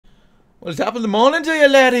Well, top of the morning to you,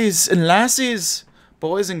 laddies and lassies,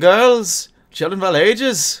 boys and girls, children of all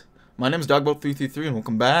ages. My name is Dogboat333, and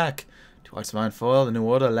welcome back to Arts of Iron Foil, the New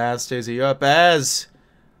Order, last days of Europe as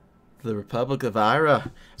the Republic of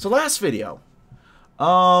Ira. So last video,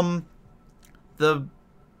 the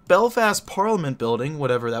Belfast Parliament building,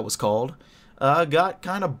 whatever that was called, got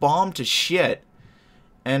kind of bombed to shit.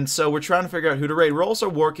 And so we're trying to figure out who to raid. We're also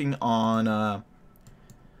working on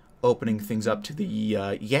opening things up to the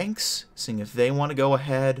Yanks, seeing if they want to go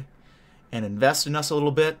ahead and invest in us a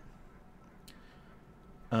little bit.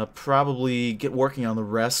 Probably get working on the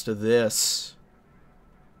rest of this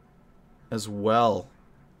as well.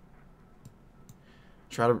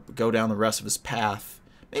 Try to go down the rest of his path.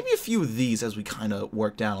 Maybe a few of these as we kind of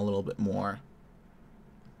work down a little bit more.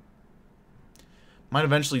 Might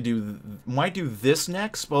eventually might do this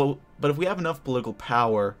next, but if we have enough political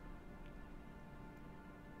power,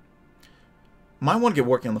 might want to get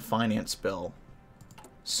working on the finance bill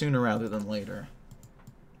sooner rather than later.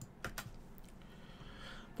 But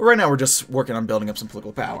right now we're just working on building up some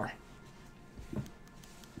political power.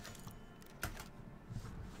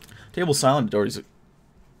 Table silent at Doherty's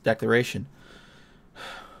declaration.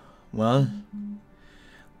 Well,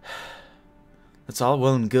 that's all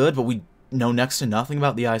well and good, but we know next to nothing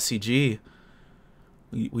about the ICG.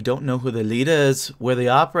 We don't know who the leader is, where they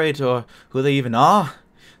operate, or who they even are.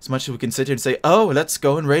 As much as we can sit here and say, oh, let's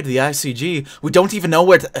go and raid the ICG, we don't even know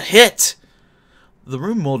where to hit. The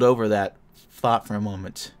room mulled over that thought for a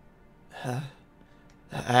moment.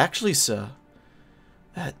 Actually, sir,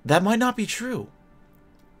 that might not be true.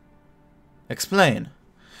 Explain.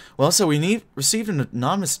 Well, so we received an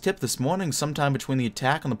anonymous tip this morning sometime between the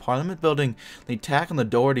attack on the Parliament building and the attack on the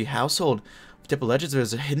Doherty household. The tip alleges there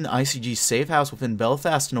is a hidden ICG safe house within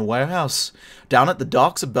Belfast in a warehouse down at the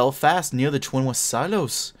docks of Belfast near the Twin West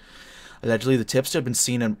silos. Allegedly, the tipster had been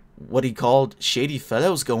seen in what he called shady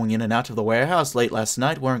fellows going in and out of the warehouse late last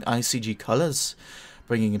night wearing ICG colors,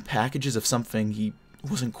 bringing in packages of something he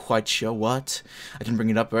wasn't quite sure what. I didn't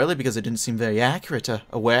bring it up early because it didn't seem very accurate,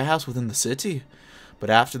 a warehouse within the city.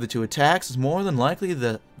 But after the two attacks, it's more than likely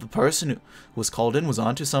the person who was called in was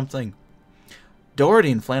onto something.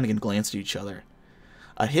 Doherty and Flanagan glanced at each other.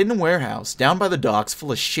 A hidden warehouse down by the docks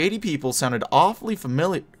full of shady people sounded awfully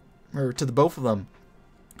familiar to the both of them.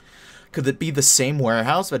 Could it be the same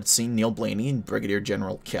warehouse that had seen Neil Blaney and Brigadier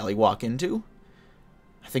General Kelly walk into?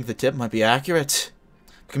 I think the tip might be accurate.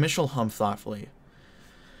 The Commissioner hummed thoughtfully.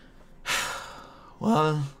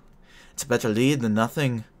 Well, it's a better lead than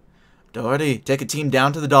nothing. Doherty, take a team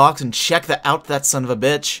down to the docks and check out that son of a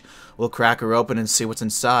bitch. We'll crack her open and see what's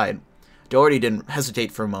inside. Doherty didn't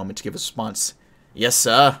hesitate for a moment to give a response. Yes,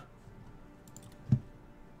 sir.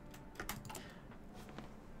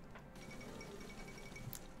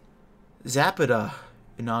 Zapata,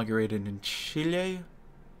 inaugurated in Chile.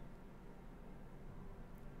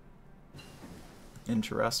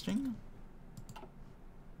 Interesting.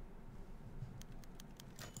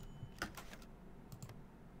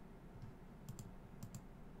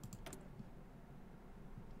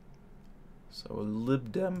 So a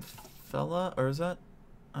Lib Dem fella, or is that?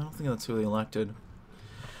 I don't think that's who they elected.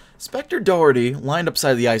 Inspector Doherty lined up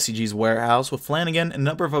beside the ICG's warehouse with Flanagan and a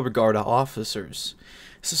number of other guard officers.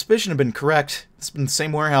 His suspicion had been correct. This had been the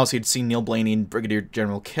same warehouse he had seen Neil Blaney and Brigadier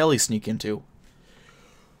General Kelly sneak into.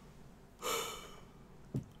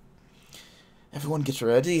 Everyone get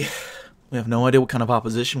ready. We have no idea what kind of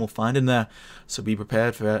opposition we'll find in there, so be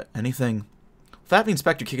prepared for anything. With that, the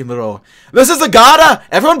inspector kicked in the door. This is the Garda!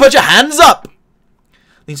 Everyone put your hands up!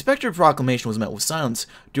 The inspector's proclamation was met with silence.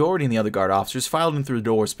 Doherty and the other guard officers filed in through the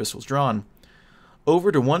doors, pistols drawn.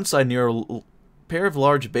 Over to one side, near a pair of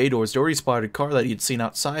large bay doors, Doherty spotted a car that he had seen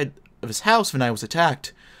outside of his house when the night was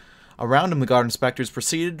attacked. Around him, the guard inspectors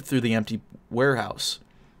proceeded through the empty warehouse.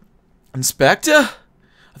 Inspector?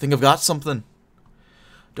 I think I've got something.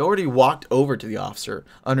 Doherty walked over to the officer.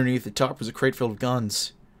 Underneath the top was a crate filled with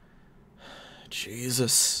guns.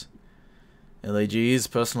 Jesus. LAGs,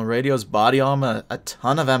 personal radios, body armor, a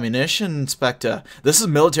ton of ammunition, Inspector. This is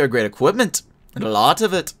military-grade equipment, and a lot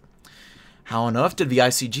of it. How on earth did the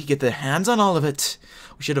ICG get their hands on all of it?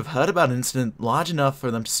 We should have heard about an incident large enough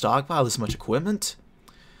for them to stockpile this much equipment.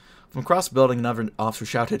 From across the building, another officer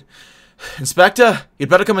shouted, Inspector, you'd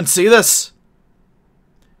better come and see this.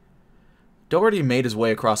 Doherty made his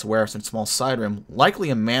way across the warehouse in a small side room, likely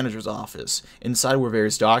a manager's office. Inside were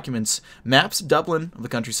various documents, maps of Dublin, of the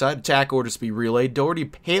countryside, attack orders to be relayed. Doherty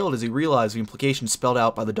paled as he realized the implications spelled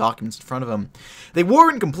out by the documents in front of him. They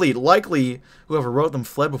weren't complete. Likely, whoever wrote them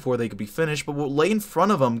fled before they could be finished, but what lay in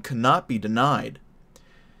front of him could not be denied.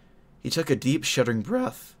 He took a deep, shuddering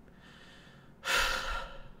breath.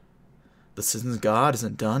 the Citizens Guard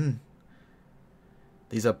isn't done.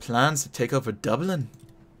 These are plans to take over Dublin.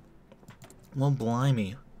 Well,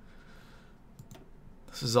 blimey.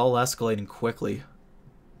 This is all escalating quickly.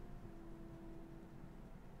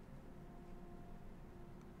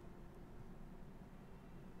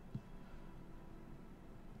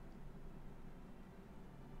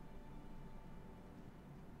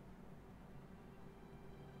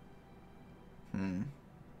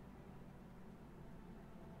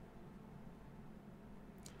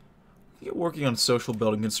 Get working on social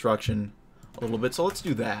building construction a little bit, so let's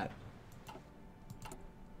do that.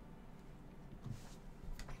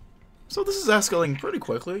 So this is escalating pretty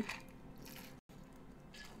quickly.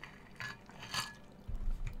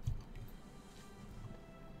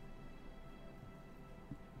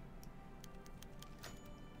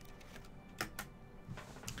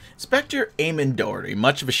 Inspector Eamon Doherty,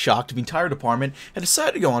 much of a shock to the entire department, had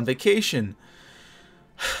decided to go on vacation.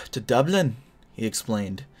 To Dublin, he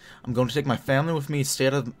explained. I'm going to take my family with me,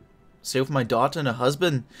 stay with my daughter and a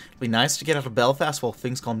husband. It'll be nice to get out of Belfast while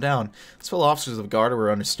things calm down. His fellow officers of the Garda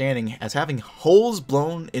were understanding, as having holes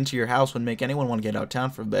blown into your house would make anyone want to get out of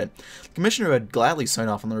town for a bit. The commissioner had gladly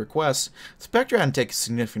signed off on the request. The inspector hadn't taken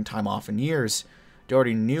significant time off in years.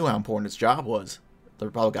 Doherty knew how important his job was. The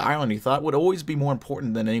Republic of Ireland, he thought, would always be more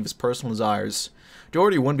important than any of his personal desires.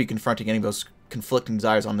 Doherty wouldn't be confronting any of those conflicting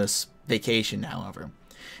desires on this vacation, however.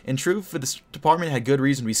 In truth, the department had good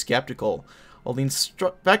reason to be skeptical. While the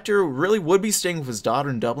inspector really would be staying with his daughter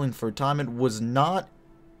in Dublin for a time, it was not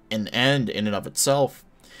an end in and of itself.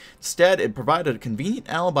 Instead, it provided a convenient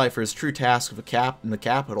alibi for his true task in the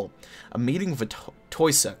capital, a meeting with a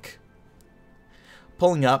Toysuk.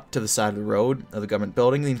 Pulling up to the side of the road of the government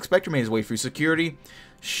building, the inspector made his way through security,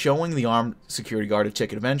 showing the armed security guard a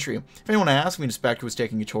ticket of entry. If anyone asked, the inspector was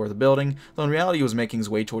taking a tour of the building, though in reality he was making his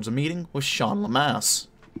way towards a meeting with Sean Lamass.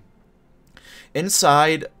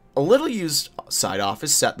 Inside a little-used side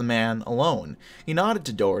office sat the man alone. He nodded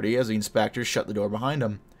to Doherty as the inspector shut the door behind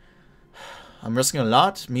him. I'm risking a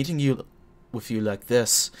lot meeting with you like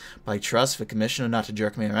this, but I trust the commissioner not to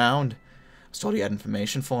jerk me around. I was told he had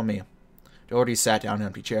information for me. Doherty sat down in an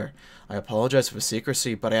empty chair. I apologize for the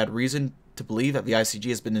secrecy, but I had reason to believe that the ICG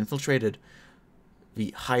has been infiltrated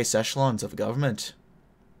the highest echelons of the government.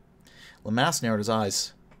 Lamass narrowed his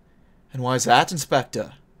eyes. And why is that,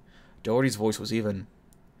 Inspector? Doherty's voice was even.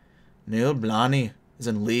 Neil Blaney is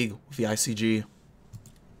in league with the ICG.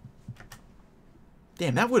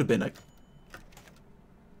 Damn, that would have been a...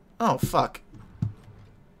 Oh, fuck.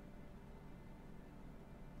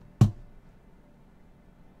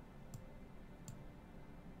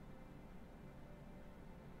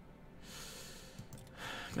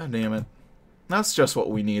 God damn it. That's just what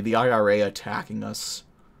we need. The IRA attacking us.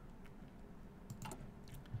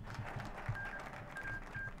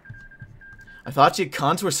 I thought you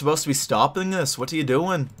cunts were supposed to be stopping this. What are you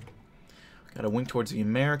doing? Gotta wink towards the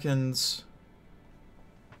Americans.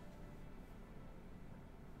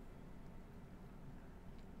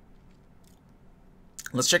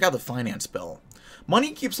 Let's check out the finance bill.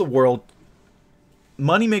 Money makes the world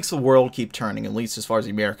keep turning, at least as far as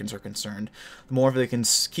the Americans are concerned. The more they can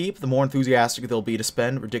keep, the more enthusiastic they'll be to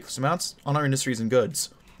spend ridiculous amounts on our industries and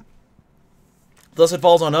goods. Thus, it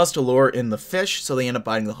falls on us to lure in the fish, so they end up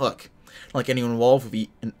biting the hook. Like anyone involved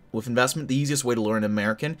with investment, the easiest way to lure an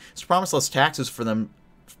American is to promise less taxes for them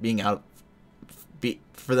being out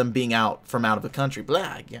from out of the country.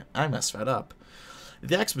 Blah, yeah, I messed that up.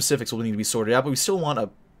 The tax specifics will need to be sorted out, but we still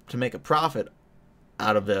want to make a profit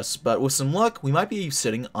out of this. But with some luck, we might be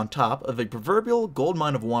sitting on top of a proverbial gold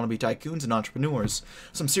mine of wannabe tycoons and entrepreneurs.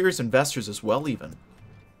 Some serious investors as well, even.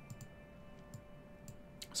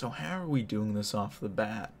 So how are we doing this off the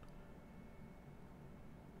bat?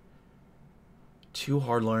 2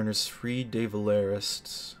 hardliners, 3 De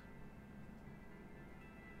Valerists.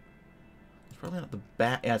 It's probably not the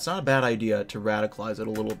bad. Yeah, it's not a bad idea to radicalize it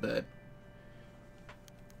a little bit.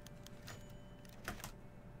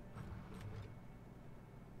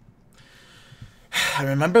 I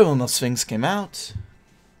remember when those things came out.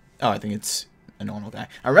 Oh, I think it's a normal guy.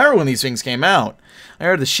 I remember when these things came out. I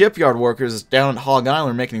heard the shipyard workers down at HoI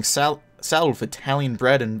were making salad with Italian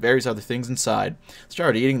bread and various other things inside. I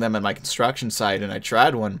started eating them at my construction site, and I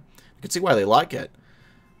tried one. I could see why they like it.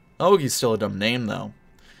 Ogie's still a dumb name, though.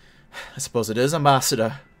 I suppose it is,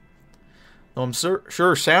 Ambassador. Though I'm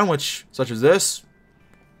sure a sandwich such as this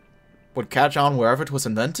would catch on wherever it was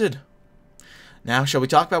invented. Now, shall we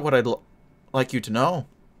talk about what I'd like you to know?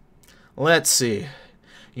 Let's see.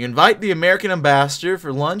 You invite the American ambassador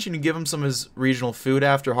for lunch, and you give him some of his regional food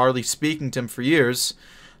after hardly speaking to him for years.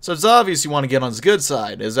 So it's obvious you want to get on his good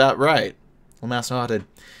side. Is that right? Lamass nodded.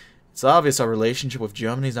 It's obvious our relationship with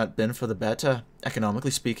Germany's not been for the better, economically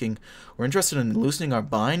speaking. We're interested in loosening our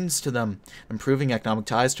binds to them, improving economic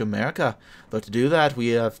ties to America. But to do that, we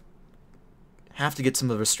have to get some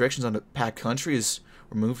of the restrictions on the packed countries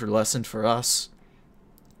removed or lessened for us.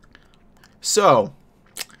 So,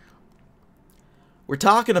 we're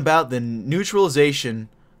talking about the neutralization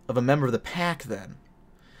of a member of the pack, then.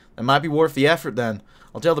 That might be worth the effort, then.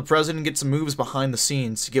 I'll tell the president to get some moves behind the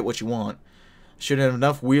scenes to get what you want. Should have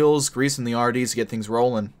enough wheels, grease in the RDs to get things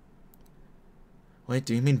rolling. Wait,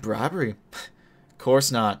 do you mean bribery? Of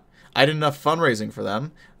course not. I did enough fundraising for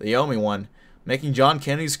them. They owe me one. Making John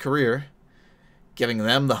Kennedy's career. Giving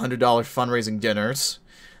them the $100 fundraising dinners.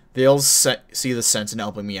 They'll see the sense in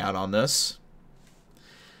helping me out on this.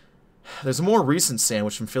 There's a more recent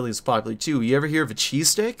sandwich from Philly that's popular too. You ever hear of a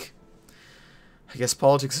cheesesteak? I guess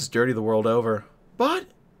politics is dirty the world over. But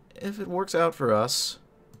if it works out for us,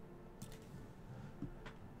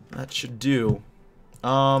 that should do.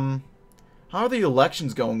 How are the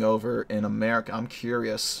elections going over in America? I'm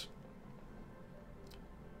curious.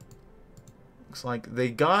 Looks like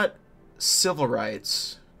they got civil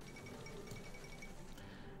rights.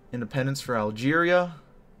 Independence for Algeria.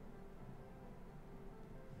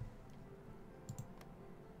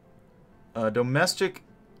 Domestic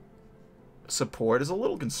support is a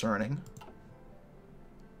little concerning.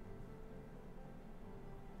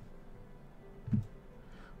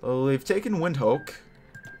 Oh, they've taken Windhoek.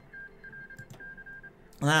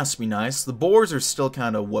 That has to be nice. The Boers are still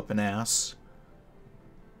kind of whooping ass.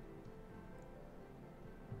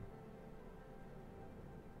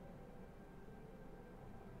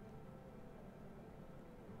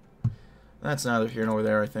 That's neither here nor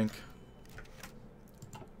there, I think.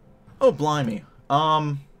 Oh, blimey.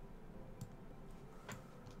 Let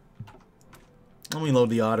me load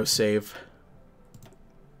the autosave.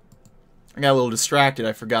 I got a little distracted,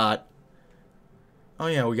 I forgot. Oh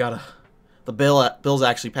yeah, we got the bill's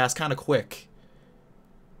actually passed kind of quick.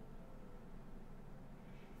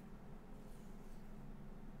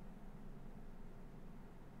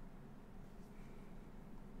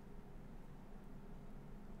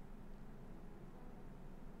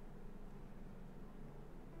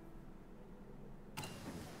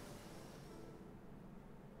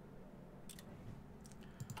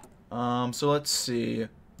 So let's see.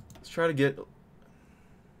 Let's try to get...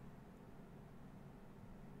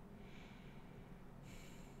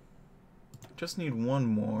 Just need one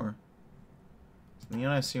more. The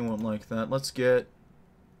NIC won't like that. Let's get...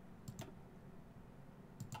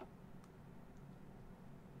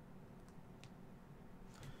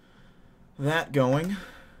 that going.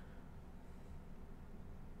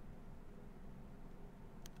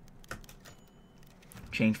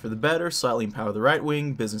 Change for the better, slightly empower the right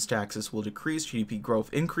wing, business taxes will decrease, GDP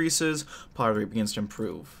growth increases, poverty rate begins to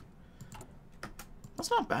improve.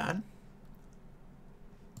 That's not bad.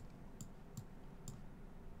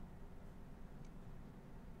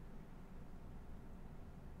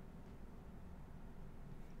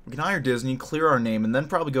 We can hire Disney, clear our name, and then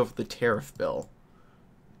probably go for the tariff bill.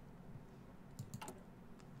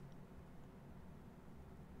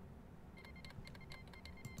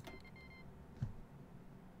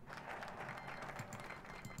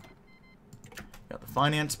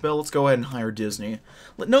 Finance bill, let's go ahead and hire Disney.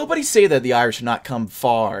 Let nobody say that the Irish have not come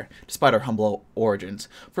far, despite our humble origins.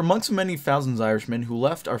 For amongst the many thousands of Irishmen who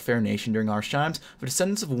left our fair nation during our times, the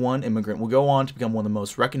descendants of one immigrant will go on to become one of the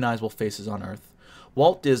most recognizable faces on earth.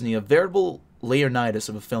 Walt Disney, a veritable Leonidas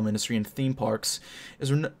of the film industry and theme parks,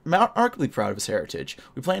 is remarkably proud of his heritage.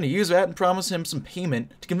 We plan to use that and promise him some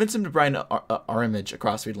payment to convince him to brighten our image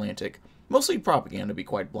across the Atlantic. Mostly propaganda, to be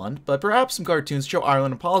quite blunt, but perhaps some cartoons show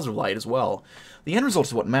Ireland in a positive light as well. The end result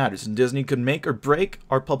is what matters, and Disney could make or break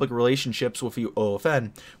our public relationships with the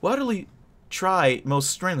OFN. We'll utterly try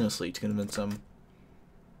most strenuously to convince them.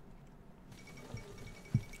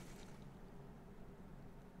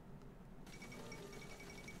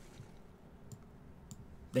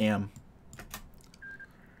 Damn.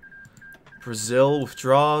 Brazil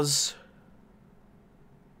withdraws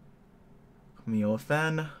from the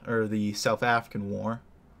OFN, or the South African War.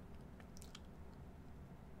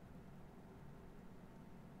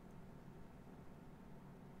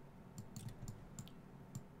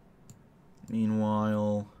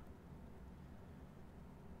 Meanwhile,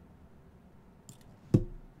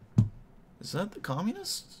 is that the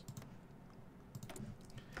communists?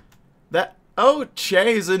 That, oh,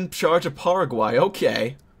 Che is in charge of Paraguay,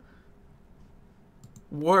 okay.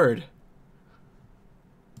 Word.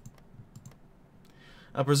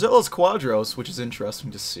 Brazil is Quadros, which is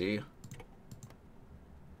interesting to see.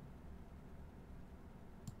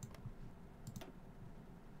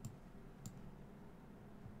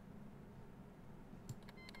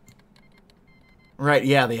 Right,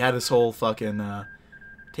 yeah, they had this whole fucking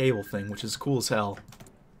table thing, which is cool as hell.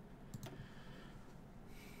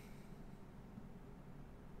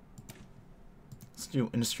 Let's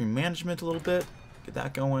do industry management a little bit. Get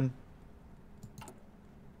that going.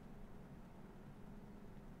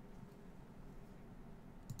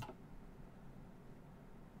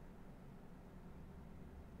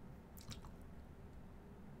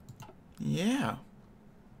 Yeah.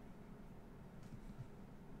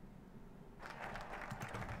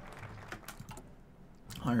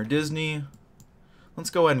 Hire Disney.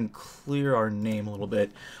 Let's go ahead and clear our name a little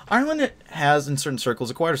bit. Ireland has, in certain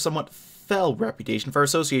circles, acquired a somewhat fell reputation for our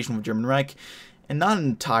association with German Reich, and not an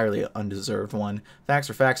entirely undeserved one. Facts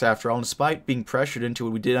are facts, after all, and despite being pressured into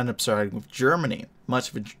it, we did end up siding with Germany,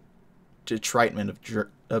 much of a detriment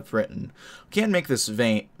of Britain. We can't make this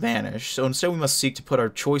vanish, so instead we must seek to put our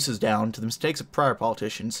choices down to the mistakes of prior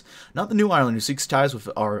politicians, not the new Ireland who seeks ties with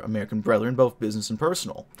our American brethren, both business and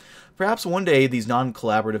personal. Perhaps one day these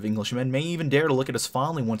non-collaborative Englishmen may even dare to look at us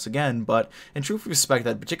fondly once again, but in truth we suspect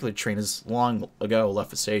that particular train has long ago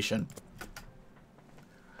left the station.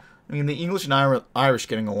 I mean, the English and Irish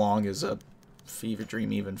getting along is a fever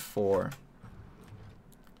dream even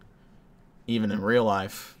in real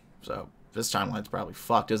life. So, this timeline's probably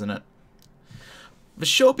fucked, isn't it? The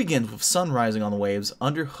show begins with sun rising on the waves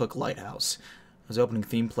under Hook Lighthouse. As the opening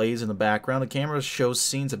theme plays in the background, the camera shows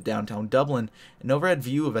scenes of downtown Dublin, an overhead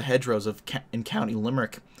view of the hedgerows in County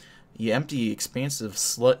Limerick, the empty expanse of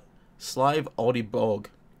Slive Aldi Bog.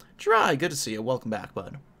 Dry, good to see you. Welcome back,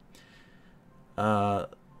 bud.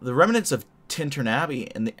 The remnants of Tintern Abbey,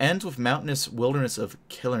 and the ends with mountainous wilderness of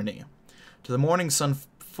Killarney. To the morning sun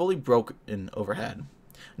fully broken overhead.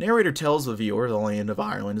 Narrator tells the viewer the land of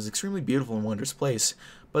Ireland is an extremely beautiful and wondrous place,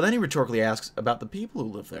 but then he rhetorically asks about the people who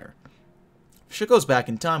live there. Shit goes back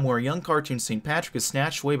in time where a young cartoon St. Patrick is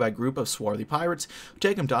snatched away by a group of swarthy pirates who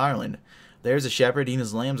take him to Ireland. There's a shepherd, and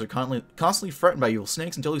his lambs are constantly threatened by evil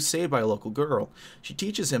snakes until he's saved by a local girl. She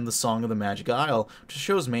teaches him the Song of the Magic Isle, which is the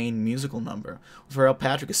show's main musical number, where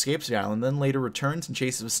Patrick escapes the island, then later returns and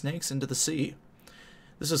chases the snakes into the sea.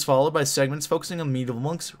 This is followed by segments focusing on medieval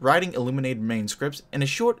monks, writing illuminated manuscripts, and a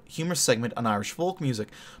short, humorous segment on Irish folk music,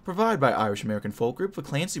 provided by Irish-American folk group the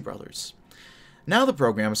Clancy Brothers. Now the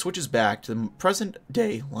program switches back to the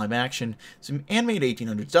present-day live action. Some animated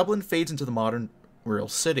 1800s Dublin fades into the modern real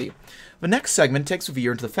city. The next segment takes a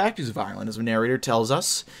view into the factories of Ireland, as the narrator tells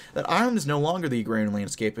us that Ireland is no longer the agrarian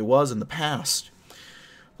landscape it was in the past.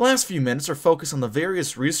 The last few minutes are focused on the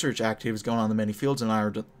various research activities going on in the many fields in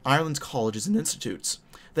Ireland's colleges and institutes.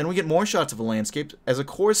 Then we get more shots of the landscape as a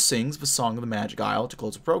chorus sings the Song of the Magic Isle to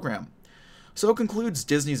close the program. So concludes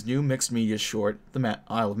Disney's new mixed media short, The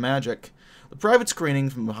Isle of Magic. The private screening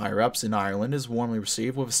from the higher-ups in Ireland is warmly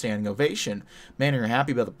received with a standing ovation. Many are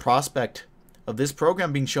happy about the prospect of this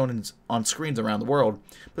program being shown on screens around the world,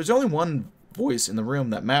 but there's only one voice in the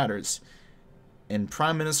room that matters, and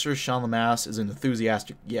Prime Minister Sean Lemass is an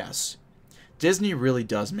enthusiastic yes. Disney really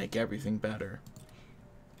does make everything better.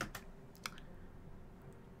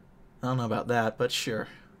 I don't know about that, but sure.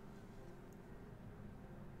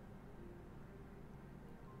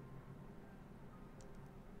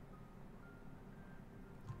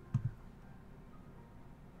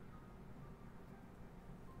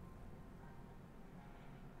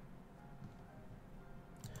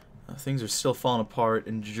 Things are still falling apart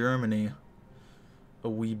in Germany a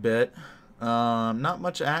wee bit. Not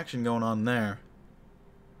much action going on there.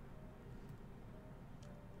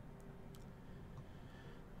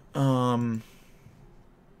 Well,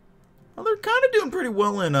 they're kind of doing pretty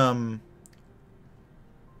well in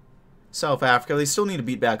South Africa. They still need to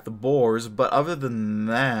beat back the Boers, but other than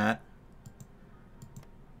that,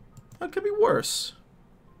 it could be worse.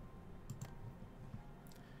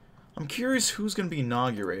 I'm curious who's going to be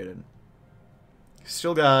inaugurated.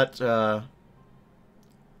 Still got Mr.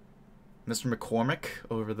 McCormick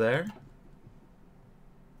over there,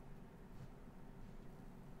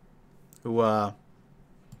 who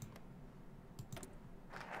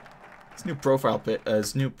his new profile pick,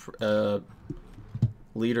 his new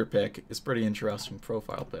leader pick is pretty interesting.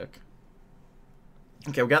 Profile pick.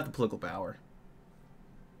 Okay, we got the political power.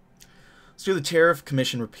 Let's do the Tariff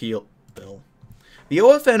Commission repeal bill. The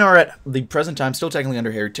OFN are at the present time still technically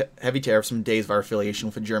under heavy tariffs from days of our affiliation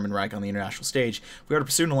with the German Reich on the international stage. If we are to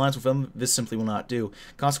pursue an alliance with them, this simply will not do.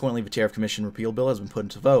 Consequently, the Tariff Commission repeal bill has been put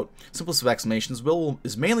into vote. Simplest of explanations, the bill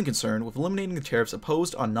is mainly concerned with eliminating the tariffs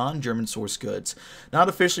imposed on non-German source goods, not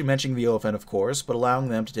officially mentioning the OFN, of course, but allowing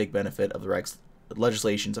them to take benefit of the Reich's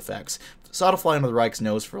legislation's effects. Saw to fly under the Reich's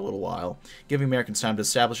nose for a little while, giving Americans time to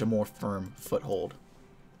establish a more firm foothold.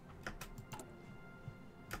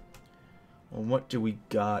 Well, what do we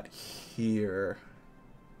got here?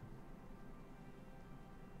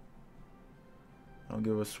 I'll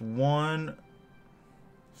give us 1.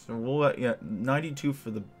 So we'll let, yeah, 92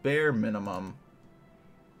 for the bare minimum.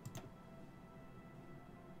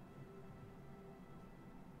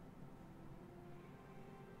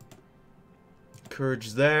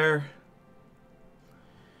 Courage there.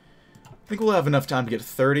 I think we'll have enough time to get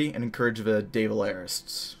 30 and encourage the De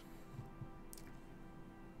Valerists.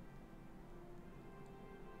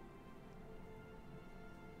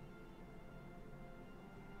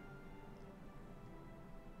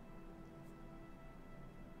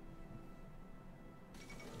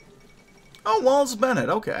 Oh, Walls Bennett,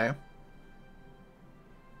 okay.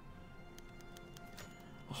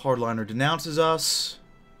 A hardliner denounces us.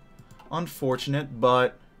 Unfortunate,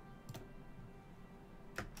 but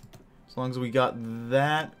as long as we got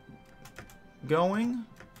that going.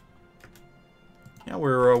 Yeah,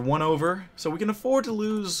 we're 1 over, so we can afford to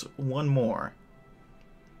lose 1 more.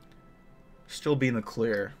 Still be in the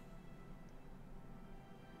clear.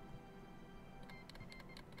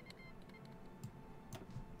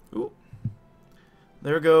 Ooh.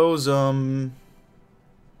 There goes, Italian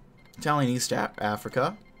East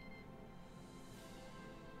Africa.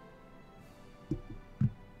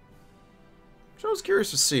 Which I was curious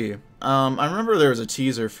to see. I remember there was a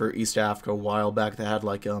teaser for East Africa a while back that had,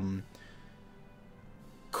 like,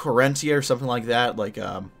 Corentia or something like that, like,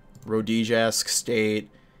 Rhodesia-esque state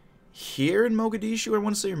here in Mogadishu, I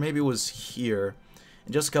want to say, or maybe it was here.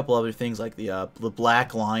 And just a couple other things like the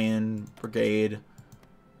Black Lion Brigade.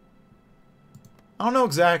 I don't know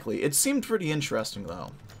exactly. It seemed pretty interesting,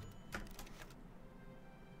 though.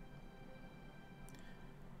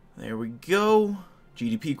 There we go.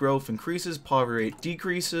 GDP growth increases, poverty rate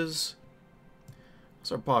decreases.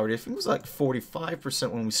 What's our poverty? I think it was like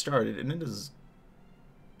 45% when we started, and it is...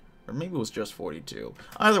 Or maybe it was just 42.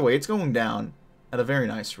 Either way, it's going down at a very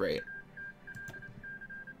nice rate.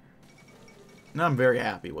 And I'm very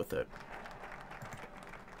happy with it.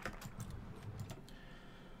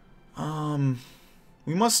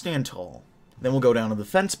 We must stand tall. Then we'll go down to the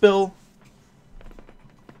Defense Bill,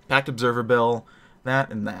 Pact Observer Bill,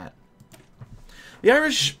 that and that. The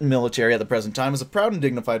Irish military at the present time is a proud and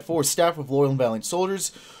dignified force staffed with loyal and valiant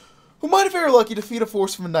soldiers who might have very lucky defeat a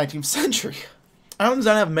force from the 19th century. Ireland does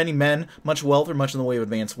not have many men, much wealth, or much in the way of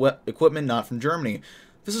advanced equipment not from Germany.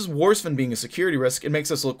 This is worse than being a security risk. It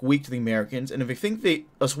makes us look weak to the Americans, and if they think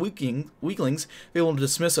us weaklings, they will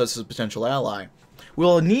dismiss us as a potential ally. We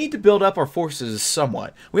will need to build up our forces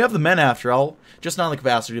somewhat. We have the men, after all, just not in the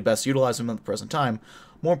capacity to best utilize them at the present time.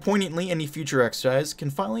 More poignantly, any future exercise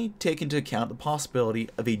can finally take into account the possibility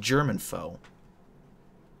of a German foe.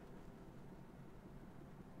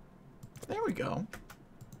 There we go.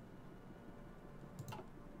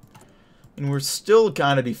 And we're still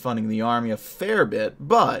kind of defunding the army a fair bit,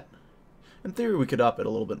 but in theory we could up it a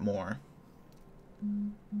little bit more.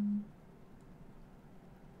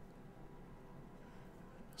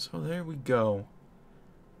 So there we go.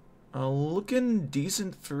 Looking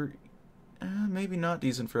decent for... maybe not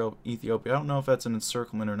decent for Ethiopia. I don't know if that's an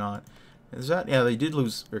encirclement or not. Is that... Yeah, they did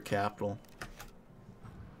lose their capital.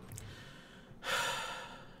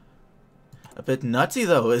 A bit nutty,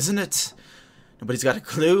 though, isn't it? Nobody's got a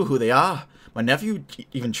clue who they are. My nephew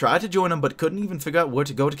even tried to join them, but couldn't even figure out where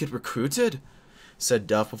to go to get recruited, said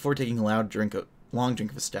Duff before taking a long drink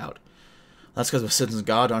of a stout. That's because the citizens of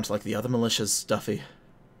God aren't like the other militias, Duffy.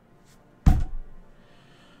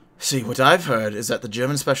 See, what I've heard is that the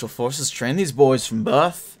German Special Forces train these boys from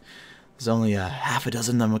birth. There's only half a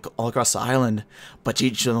dozen of them all across the island, but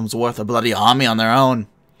each of them's worth a bloody army on their own.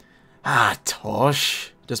 Ah,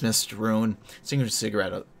 tosh, dismissed Rune, singing a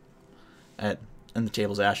cigarette in the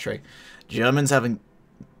table's ashtray. Germans haven't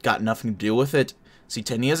got nothing to do with it. See,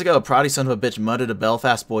 10 years ago, a proudy son of a bitch murdered a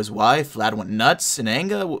Belfast boy's wife. Lad went nuts in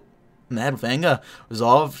anger, mad with anger,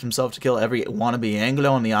 resolved himself to kill every wannabe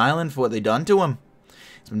Anglo on the island for what they done to him.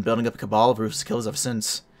 He's been building up a cabal of ruthless killers ever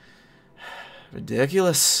since.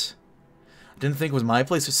 Ridiculous. I didn't think it was my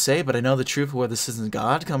place to say, but I know the truth of where the citizens of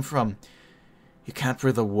God come from. You can't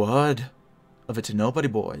breathe a word of it to nobody,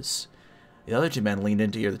 boys. The other two men leaned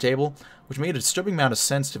in to hear the table, which made a disturbing amount of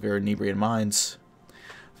sense to their inebriated minds.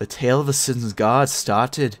 The tale of the citizens of God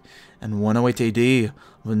started in 108 AD,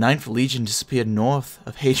 when the 9th Legion disappeared north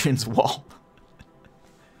of Hadrian's Wall.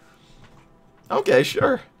 Okay,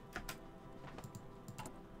 sure.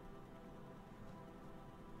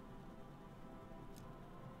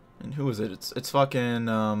 And who is it? It's fucking,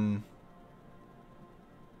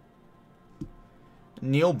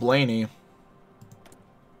 Neil Blaney.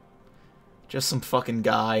 Just some fucking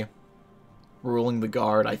guy. ruling the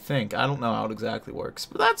guard, I think. I don't know how it exactly works,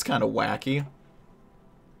 but that's kind of wacky.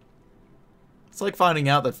 It's like finding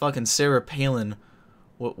out that fucking Sarah Palin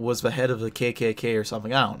was the head of the KKK or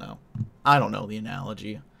something. I don't know. I don't know the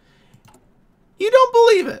analogy. You don't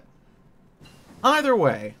believe it. Either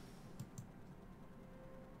way.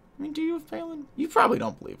 I mean, do you with Palin? You probably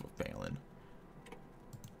don't believe with Palin.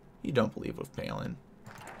 You don't believe with Palin.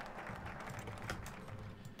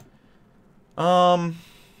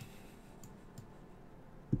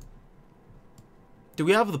 Do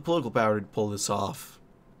we have the political power to pull this off?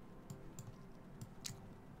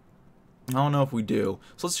 I don't know if we do.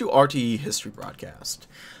 So let's do RTE history broadcast.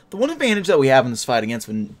 The one advantage that we have in this fight against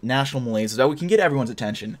the national malaise is that we can get everyone's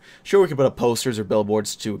attention. Sure, we can put up posters or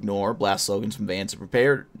billboards to ignore, blast slogans from vans and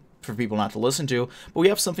prepare for people not to listen to, but we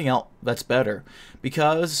have something else that's better.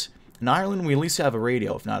 Because in Ireland, we at least have a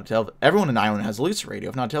radio, if not a television. Everyone in Ireland has at least a radio,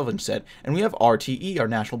 if not a television set, and we have RTE, our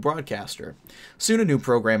national broadcaster. Soon a new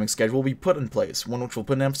programming schedule will be put in place, one which will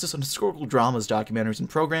put an emphasis on historical dramas, documentaries, and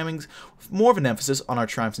programmings, with more of an emphasis on our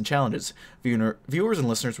triumphs and challenges. Viewers and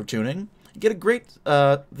listeners will tune in. You get a great,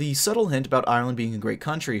 the subtle hint about Ireland being a great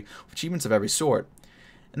country, with achievements of every sort.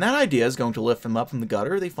 And that idea is going to lift them up from the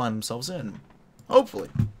gutter they find themselves in. Hopefully.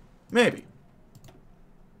 Maybe.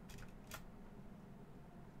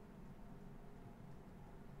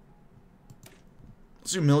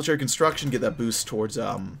 Let's do military construction, get that boost towards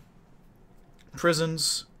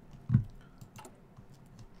prisons.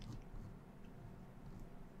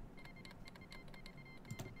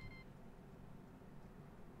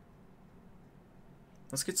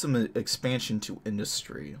 Let's get some expansion to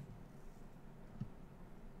industry.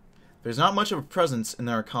 There's not much of a presence in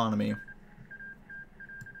their economy.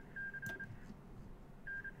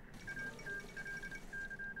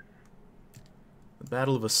 The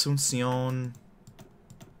Battle of Asuncion.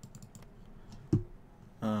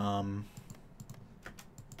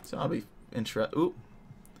 So I'll be interested. Ooh,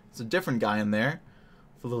 there's a different guy in there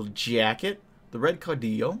with a little jacket. The Red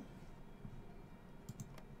Caudillo.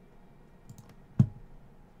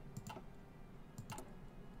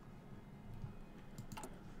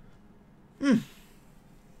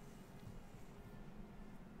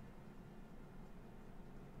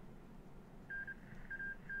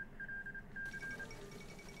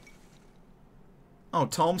 Oh,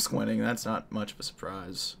 Tomsk winning. That's not much of a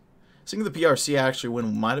surprise. Seeing the PRC actually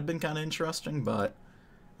win might have been kind of interesting, but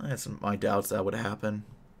I had my doubts that would happen.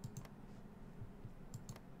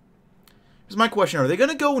 Here's my question. Are they going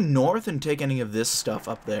to go north and take any of this stuff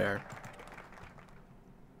up there?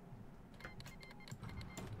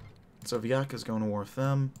 So Vyaka's going to war with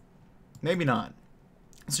them. Maybe not.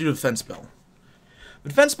 Let's do the defense bill. The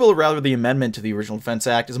defense bill, or rather the amendment to the original Defense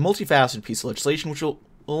Act, is a multifaceted piece of legislation which will,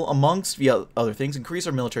 amongst other things, increase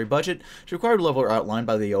our military budget to required level outlined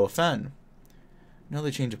by the OFN. No,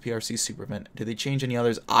 they changed the PRC super event. Did they change any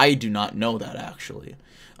others? I do not know that, actually.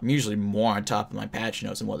 I'm usually more on top of my patch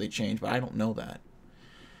notes and what they changed, but I don't know that.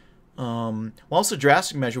 Whilst a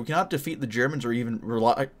drastic measure, we cannot defeat the Germans or even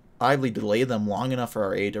reliably delay them long enough for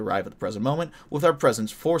our aid to arrive at the present moment with our present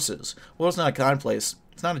forces. Well, it's not a kind place.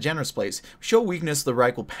 It's not a generous place. We show weakness, the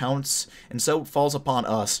Reich will pounce, and so it falls upon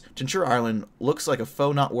us to ensure Ireland looks like a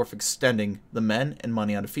foe not worth extending the men and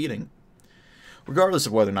money on defeating. Regardless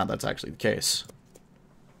of whether or not that's actually the case.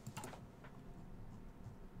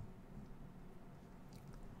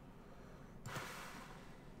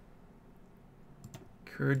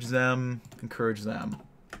 Encourage them. Encourage them.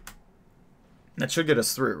 That should get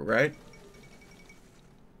us through, right?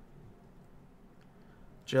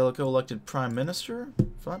 Jellicoe elected Prime Minister?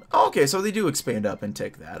 Fun. Oh, okay, so they do expand up and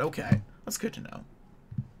take that. Okay, that's good to know.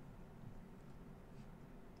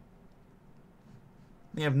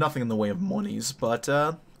 They have nothing in the way of monies, but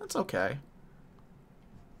that's okay.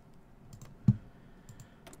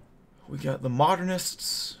 We got the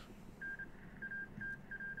Modernists.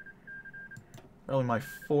 Probably my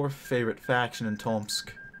fourth favorite faction in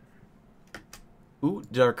Tomsk. Ooh,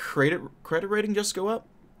 did our credit rating just go up?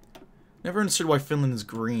 Never understood why Finland is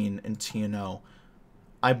green in TNO.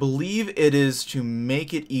 I believe it is to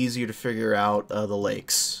make it easier to figure out the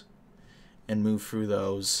lakes and move through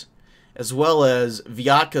those. As well as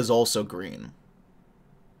Vyatka is also green.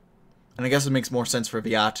 And I guess it makes more sense for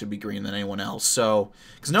Vyatka to be green than anyone else. So,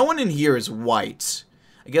 because no one in here is white.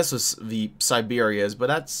 I guess it's the Siberia is, but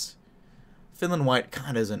that's... Finland white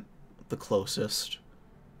kind of isn't the closest.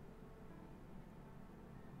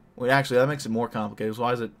 Wait, actually, that makes it more complicated.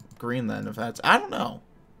 Why is it green then? If that's... I don't know.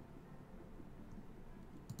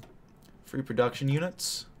 Free production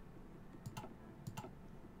units.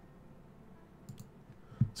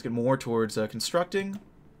 Let's get more towards constructing.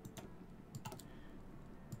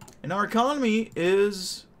 And our economy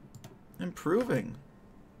is improving.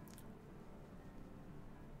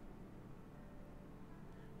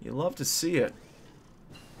 You love to see it.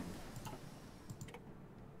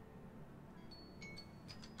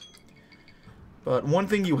 But one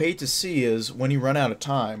thing you hate to see is when you run out of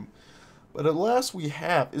time. But at last we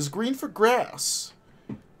have is green for grass.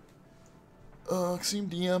 Extreme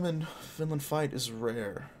DM and Finland fight is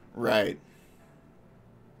rare. Right.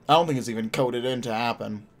 I don't think it's even coded in to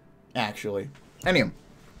happen, actually. Anyway.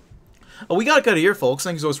 We gotta cut it here, folks.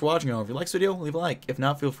 Thanks so much for watching. If you like this video, leave a like. If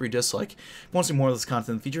not, feel free to dislike. If you want to see more of this content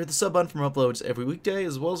in the future, hit the sub button for more uploads every weekday,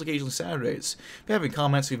 as well as occasionally Saturdays. If you have any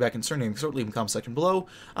comments, feedback, concerning anything, leave in the comment section below.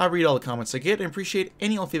 I read all the comments I get and appreciate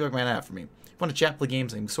any all feedback you might have for me. If you want to chat, play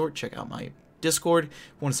games, anything sort, check out my Discord. If you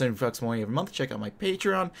want to send me $5 more every month, check out my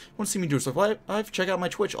Patreon. If you want to see me do stuff live, check out my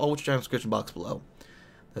Twitch, all which are in the description box below.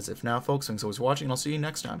 That's it for now, folks. Thanks so much for watching, and I'll see you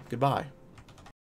next time. Goodbye.